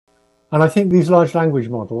And I think these large language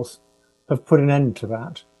models have put an end to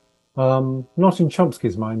that. Not in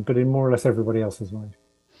Chomsky's mind, but in more or less everybody else's mind.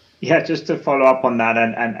 Yeah, just to follow up on that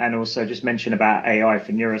and also just mention about AI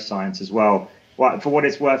for neuroscience as well. Well, for what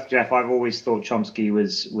it's worth, Jeff, I've always thought Chomsky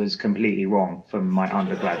was completely wrong from my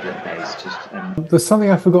undergraduate days. There's something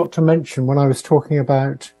I forgot to mention when I was talking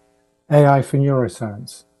about AI for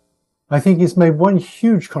neuroscience. I think it's made one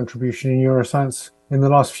huge contribution in neuroscience in the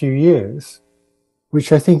last few years,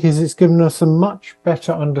 which I think is it's given us a much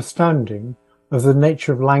better understanding of the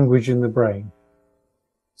nature of language in the brain.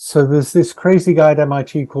 So there's this crazy guy at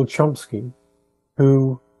MIT called Chomsky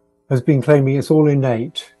who has been claiming it's all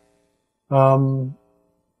innate. We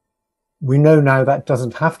know now that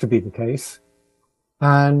doesn't have to be the case.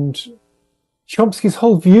 And Chomsky's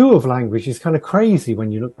whole view of language is kind of crazy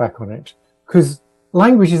when you look back on it, because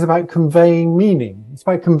language is about conveying meaning. It's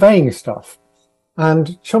about conveying stuff.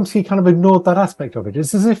 And Chomsky kind of ignored that aspect of it.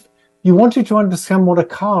 It's as if you wanted to understand what a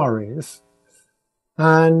car is.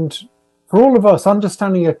 And for all of us,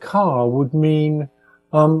 understanding a car would mean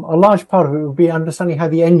a large part of it would be understanding how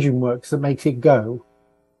the engine works that makes it go.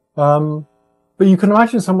 But you can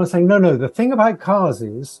imagine someone saying, no, the thing about cars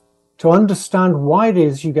is to understand why it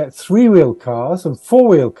is you get three-wheel cars and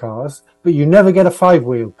four-wheel cars, but you never get a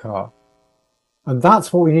five-wheel car. And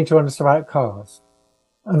that's what we need to understand about cars.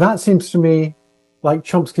 And that seems to me like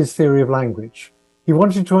Chomsky's theory of language. He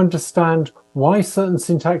wanted to understand why certain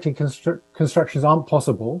syntactic constructions aren't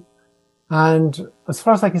possible. And as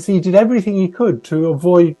far as I can see, he did everything he could to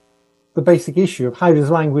avoid the basic issue of how does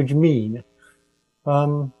language mean.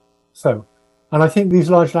 And I think these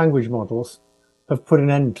large language models have put an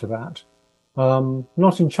end to that.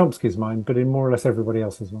 Not in Chomsky's mind, but in more or less everybody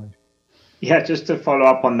else's mind. Yeah, just to follow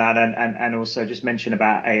up on that and also just mention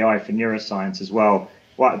about AI for neuroscience as well.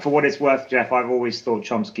 Well, for what it's worth, Jeff, I've always thought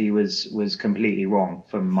Chomsky was completely wrong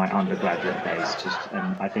from my undergraduate days.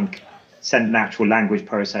 I think sent natural language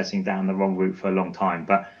processing down the wrong route for a long time.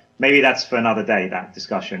 But maybe that's for another day, that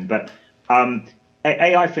discussion. But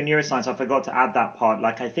AI for neuroscience, I forgot to add that part.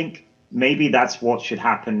 Like, I think maybe that's what should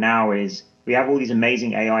happen now is we have all these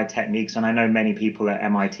amazing AI techniques, and I know many people at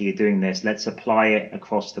MIT are doing this. Let's apply it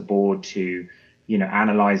across the board to,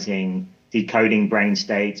 analyzing, decoding brain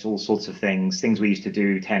states, all sorts of things we used to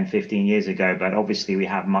do 10, 15 years ago. But obviously we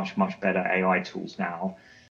have much, much better AI tools now.